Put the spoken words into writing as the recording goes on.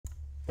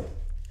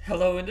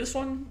Hello, and this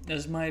one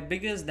is my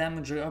biggest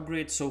damage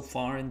upgrade so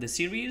far in the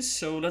series,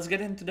 so let's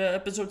get into the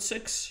episode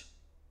 6.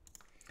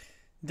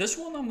 This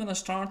one I'm gonna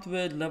start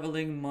with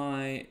leveling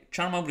my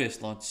charm upgrade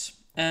slots,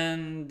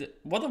 and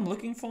what I'm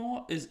looking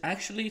for is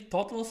actually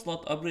total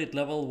slot upgrade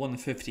level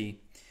 150.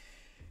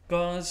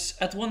 Because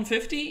at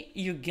 150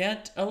 you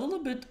get a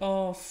little bit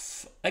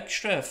of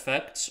extra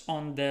effects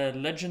on the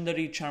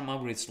legendary charm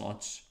upgrade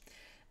slots.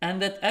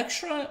 And that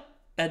extra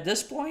at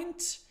this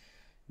point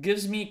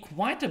gives me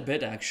quite a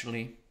bit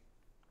actually.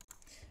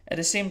 At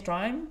the same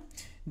time,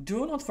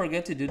 do not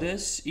forget to do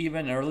this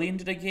even early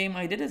into the game.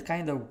 I did it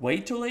kind of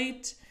way too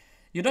late.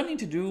 You don't need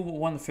to do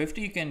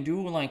 150, you can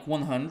do like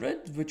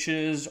 100, which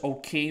is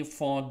okay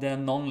for the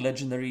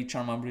non-legendary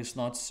charm upgrade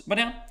slots. But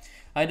yeah,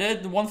 I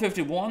did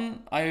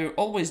 151. I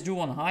always do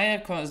one higher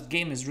because the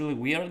game is really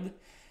weird.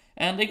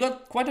 And I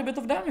got quite a bit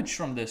of damage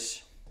from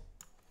this.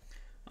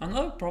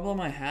 Another problem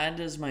I had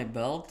is my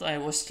belt. I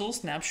was still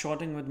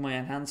snapshotting with my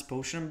enhanced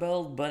potion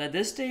belt, but at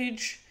this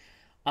stage,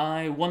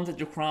 I wanted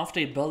to craft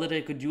a belt that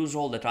I could use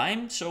all the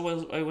time,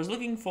 so I was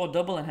looking for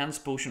double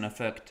enhanced potion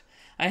effect.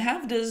 I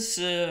have this,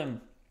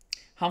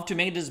 how to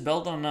make this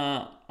belt on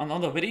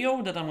another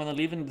video that I'm gonna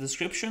leave in the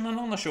description. I'm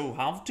gonna show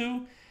how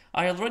to.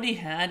 I already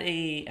had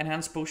a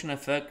enhanced potion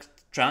effect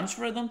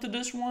transferred onto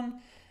this one,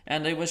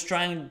 and I was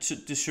trying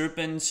to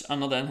serpent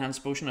another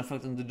enhanced potion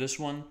effect into this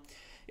one.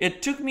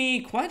 It took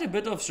me quite a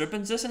bit of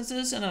serpent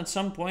distances, and at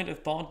some point I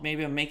thought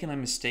maybe I'm making a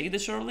mistake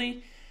this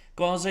early,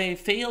 because I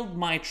failed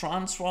my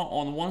transfer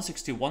on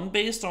 161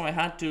 base, so I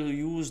had to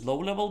use low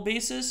level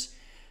bases,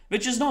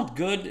 which is not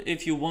good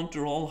if you want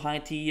to roll high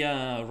T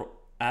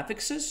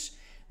affixes.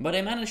 But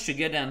I managed to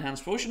get the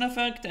enhanced potion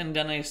effect, and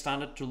then I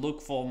started to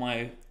look for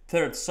my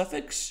third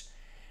suffix.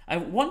 I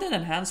wanted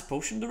enhanced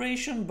potion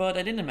duration, but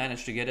I didn't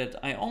manage to get it.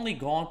 I only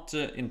got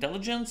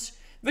intelligence,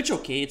 which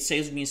okay, it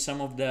saves me some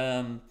of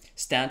the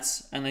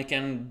stats, and I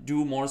can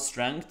do more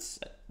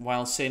strength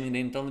while saving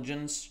the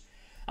intelligence.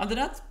 After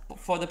that,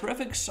 for the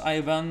prefix, I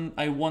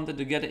wanted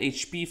to get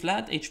HP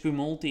flat, HP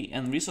multi,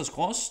 and resource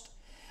cost.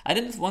 I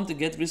didn't want to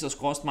get resource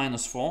cost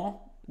 -4.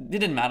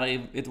 Didn't matter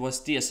if it was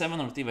tier 7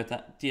 or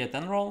tier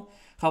 10 roll.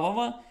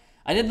 However,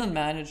 I did not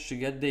manage to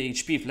get the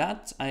HP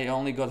flat. I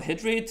only got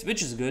hit rate,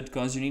 which is good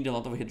because you need a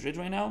lot of hit rate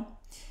right now.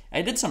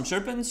 I did some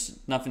serpents,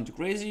 nothing too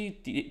crazy.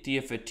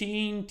 Tier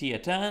 15, tier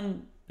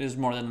 10 is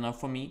more than enough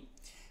for me.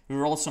 We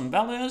rolled some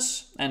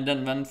values and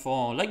then went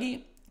for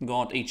leggy,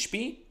 got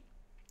HP,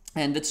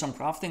 and did some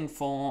crafting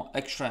for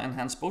extra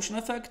enhanced potion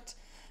effect,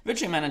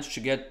 which I managed to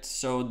get.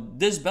 So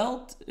this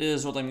belt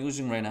is what I'm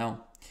using right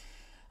now.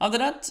 After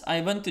that,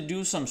 I went to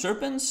do some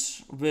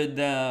serpents with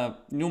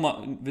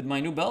my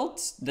new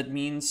belt. That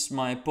means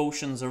my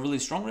potions are really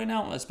strong right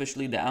now,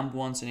 especially the amp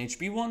ones and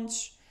HP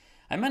ones.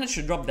 I managed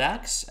to drop the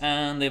axe,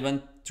 and I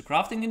went to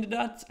crafting into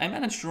that. I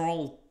managed to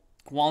roll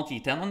quality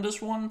 10 on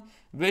this one,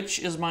 which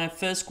is my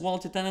first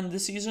quality 10 in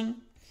this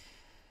season.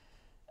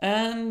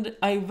 And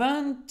I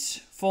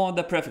went for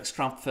the prefix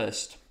craft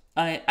first.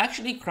 I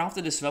actually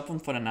crafted this weapon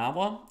for an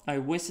hour. I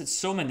wasted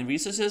so many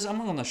resources. I'm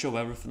not gonna show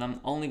everything.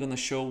 I'm only gonna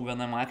show when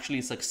I'm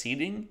actually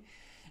succeeding.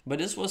 But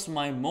this was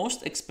my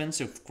most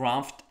expensive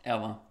craft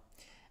ever.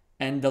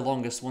 And the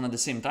longest one at the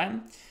same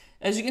time.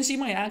 As you can see,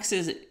 my axe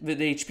is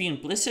with HP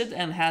implicit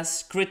and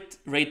has crit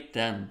rate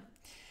 10.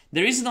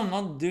 The reason I'm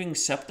not doing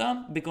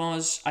Scepter,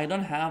 because I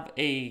don't have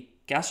a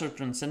Caster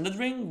Transcended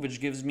Ring,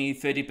 which gives me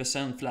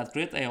 30% flat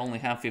crit. I only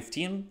have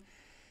 15.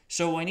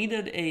 So I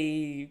needed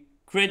a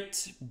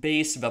crit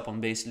base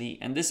weapon basically,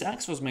 and this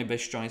axe was my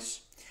best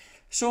choice.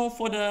 So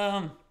for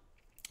the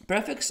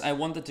prefix, I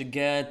wanted to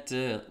get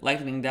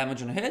lightning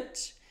damage on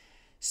hit,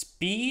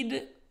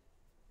 speed,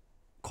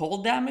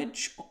 cold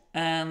damage,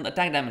 and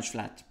attack damage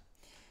flat.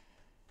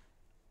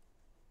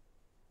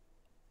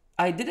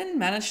 I didn't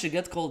manage to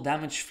get cold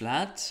damage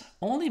flat,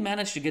 only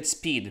managed to get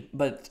speed,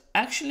 but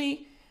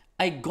actually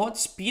I got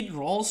speed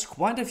rolls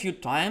quite a few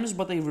times,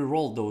 but I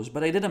rerolled those,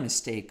 but I did a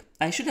mistake.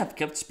 I should have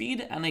kept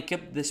speed, and I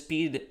kept the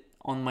speed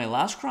on my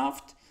last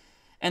craft,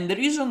 and the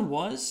reason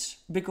was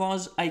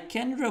because I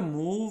can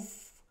remove,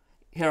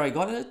 here I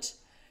got it,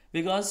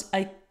 because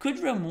I could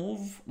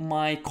remove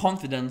my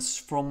confidence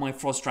from my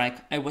frost strike.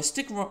 I was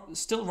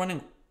still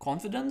running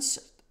confidence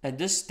at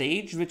this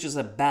stage, which is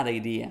a bad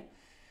idea,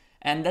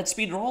 and that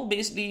speed roll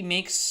basically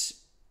makes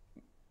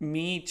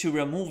me to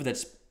remove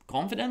that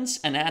confidence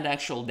and add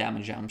actual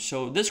damage jump.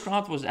 So this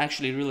craft was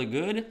actually really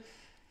good.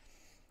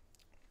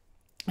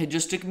 It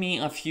just took me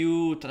a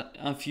few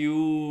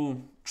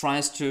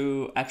tries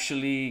to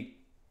actually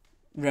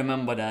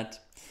remember that.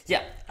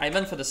 Yeah, I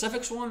went for the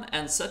suffix one,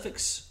 and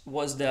suffix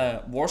was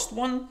the worst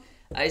one.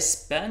 I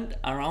spent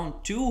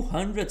around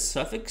 200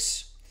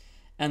 suffix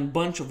and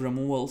bunch of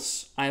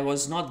removals. I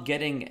was not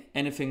getting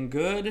anything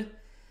good,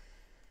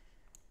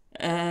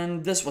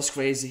 and this was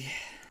crazy.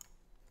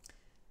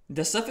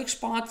 The suffix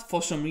part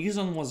for some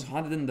reason was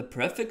harder than the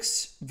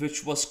prefix,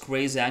 which was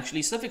crazy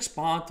actually. Suffix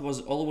part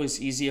was always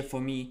easier for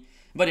me.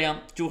 But yeah,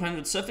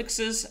 200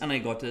 suffixes and I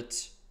got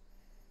it.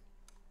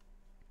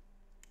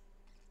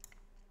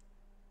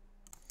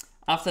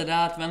 After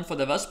that, went for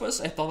the Vespers.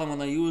 I thought I'm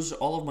gonna use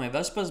all of my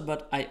Vespers,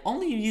 but I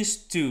only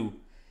used 2.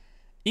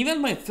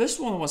 Even my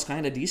first one was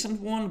kind of decent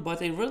one,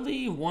 but I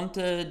really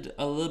wanted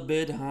a little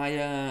bit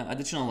higher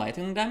additional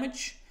lightning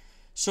damage.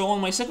 So on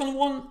my second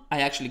one,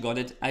 I actually got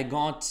it. I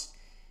got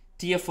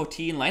tier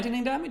 14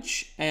 lightning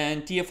damage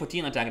and tier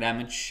 14 attack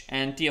damage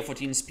and tier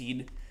 14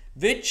 speed,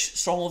 which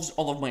solves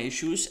all of my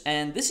issues.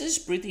 And this is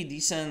pretty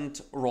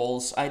decent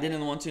rolls. I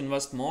didn't want to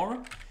invest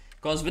more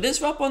because with this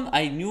weapon,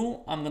 I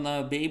knew I'm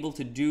gonna be able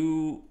to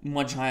do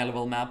much higher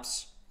level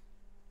maps.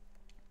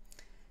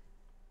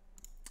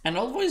 And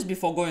always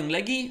before going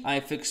leggy, I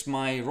fix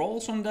my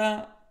rolls on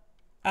the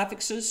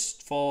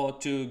affixes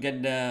to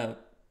get the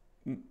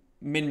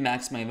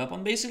min-max my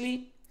weapon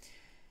basically.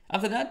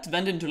 After that,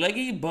 went into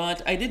leggy,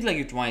 but I did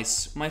leggy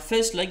twice. My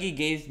first leggy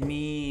gave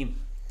me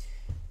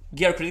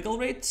gear critical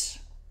rate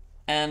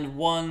and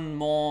 1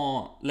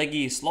 more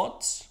leggy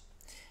slot.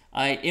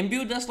 I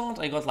imbued that slot,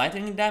 I got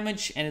lightning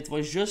damage, and it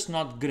was just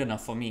not good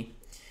enough for me.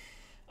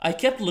 I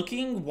kept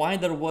looking why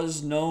there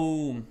was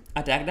no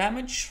attack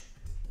damage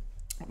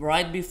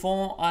right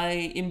before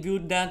I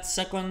imbued that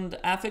second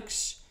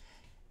affix,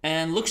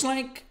 and looks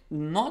like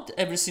not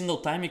every single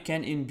time you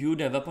can imbue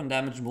the weapon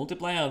damage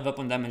multiplier or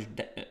weapon damage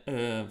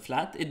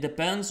flat. It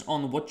depends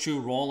on what you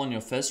roll on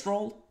your first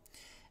roll,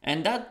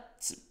 and that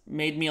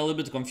made me a little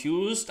bit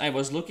confused. I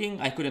was looking,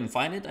 I couldn't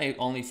find it. I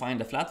only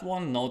find the flat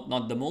one,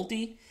 not the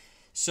multi.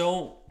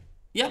 So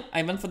yeah,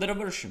 I went for the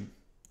reversion.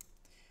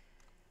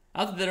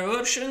 After the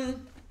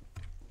reversion,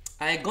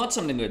 I got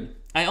something good.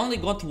 I only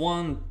got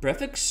 1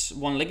 prefix,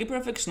 1 leggy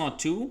prefix, not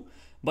 2,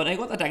 but I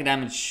got attack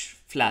damage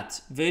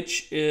flat,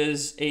 which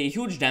is a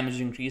huge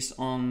damage increase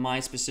on my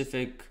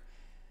specific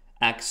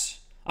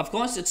axe. Of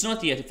course, it's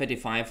not yet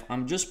 35.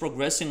 I'm just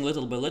progressing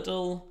little by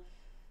little.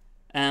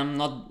 I'm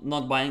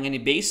not buying any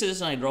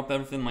bases. I drop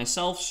everything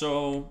myself.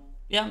 So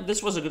yeah,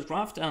 this was a good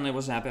craft and I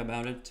was happy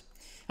about it.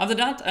 After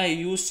that, I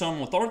used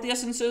some authority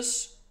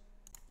essences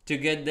to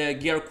get the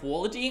gear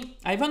quality.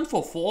 I went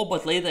for 4,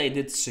 but later I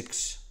did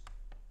 6.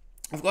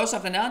 Of course,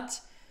 after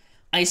that,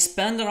 I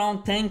spent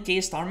around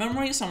 10k star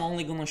memories. I'm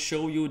only gonna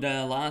show you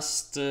the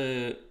last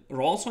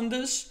rolls on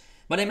this,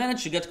 but I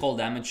managed to get cold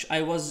damage. I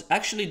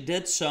actually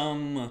did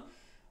some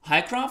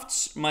high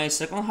crafts, my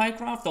second high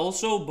craft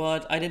also,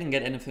 but I didn't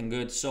get anything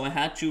good, so I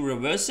had to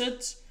reverse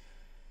it.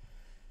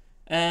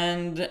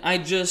 And I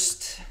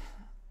just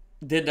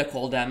did the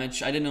cold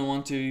damage. I didn't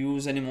want to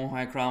use any more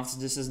high crafts.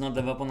 This is not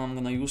the weapon I'm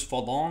gonna use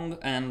for long,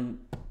 and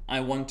I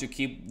want to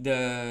keep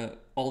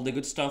all the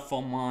good stuff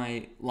for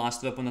my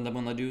last weapon that I'm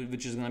gonna do,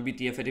 which is gonna be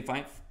tier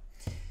 35.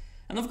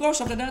 And of course,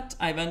 after that,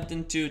 I went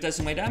into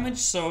testing my damage.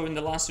 So in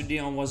the last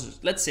video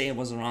let's say it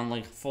was around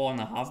like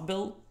 4.5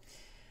 bill.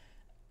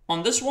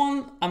 On this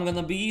one, I'm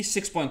gonna be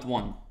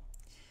 6.1.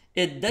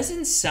 It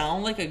doesn't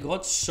sound like I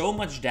got so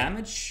much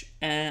damage,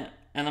 and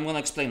I'm gonna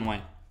explain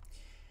why.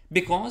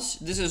 Because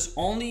this is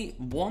only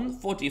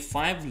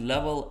 145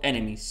 level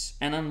enemies,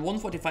 and on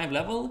 145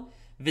 level,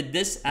 with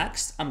this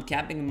axe, I'm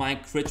capping my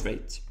crit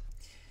rate.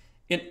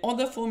 In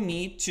order for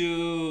me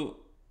to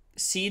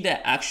see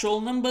the actual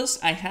numbers,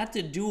 I had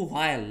to do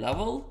higher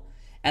level,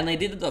 and I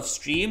did it off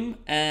stream,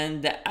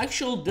 and the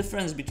actual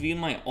difference between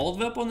my old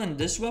weapon and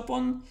this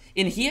weapon,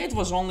 in here it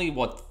was only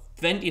what,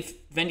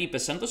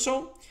 20% or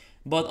so,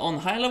 but on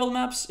high level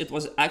maps it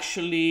was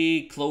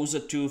actually closer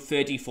to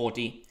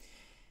 30-40.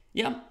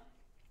 Yeah,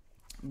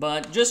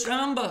 but just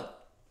remember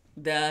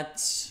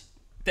that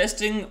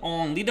testing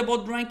on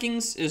leaderboard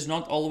rankings is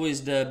not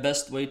always the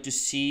best way to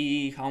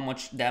see how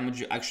much damage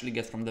you actually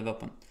get from the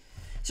weapon.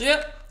 So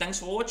yeah, thanks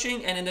for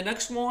watching, and in the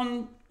next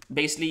one,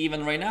 basically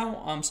even right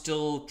now, I'm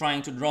still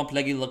trying to drop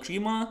Leggy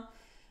Lacrima.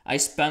 I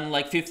spent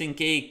like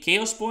 15k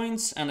chaos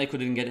points and I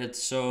couldn't get it,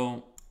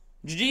 so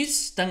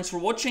GG's, thanks for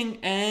watching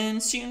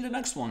and see you in the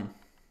next one.